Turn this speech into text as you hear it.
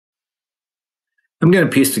I'm going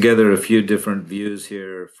to piece together a few different views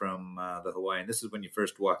here from the Hawaiian. This is when you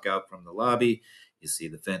first walk out from the lobby. You see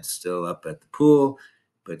the fence still up at the pool,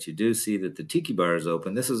 but you do see that the tiki bar is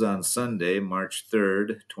open. This is on Sunday, March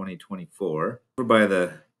 3rd, 2024. Over by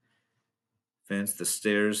the fence, the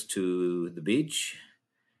stairs to the beach,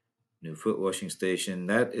 new foot washing station.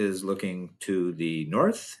 That is looking to the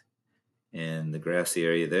north and the grassy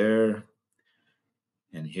area there.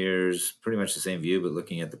 And here's pretty much the same view, but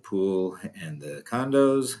looking at the pool and the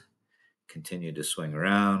condos. Continue to swing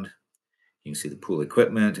around. You can see the pool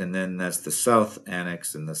equipment, and then that's the south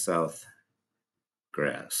annex and the south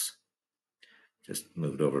grass. Just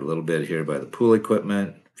moved over a little bit here by the pool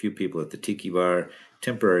equipment. A few people at the tiki bar.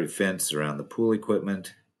 Temporary fence around the pool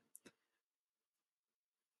equipment.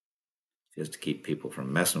 Just to keep people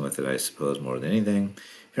from messing with it, I suppose, more than anything.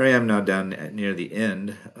 Here I am now down near the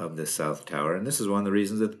end of the south tower, and this is one of the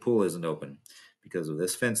reasons that the pool isn't open, because of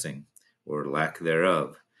this fencing, or lack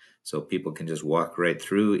thereof. So people can just walk right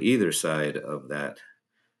through either side of that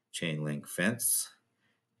chain link fence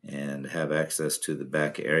and have access to the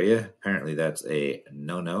back area. Apparently that's a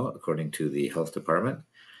no-no, according to the health department.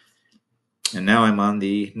 And now I'm on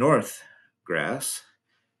the north grass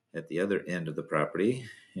at the other end of the property,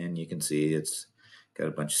 and you can see it's got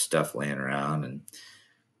a bunch of stuff laying around, and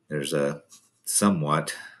there's a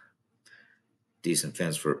somewhat decent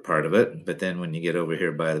fence for part of it. But then when you get over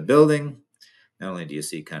here by the building, not only do you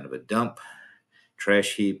see kind of a dump,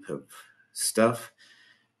 trash heap of stuff,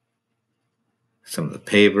 some of the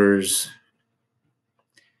pavers,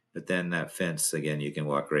 but then that fence, again, you can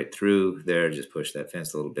walk right through there, just push that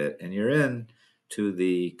fence a little bit, and you're in to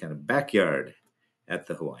the kind of backyard at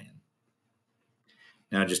the Hawaiian.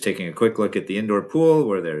 Now just taking a quick look at the indoor pool,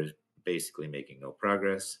 where they're basically making no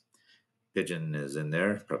progress. Pigeon is in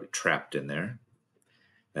there, probably trapped in there.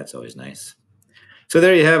 That's always nice. So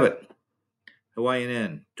there you have it. Hawaiian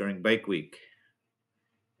Inn during Bike Week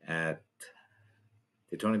at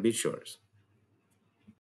Daytona Beach Shores.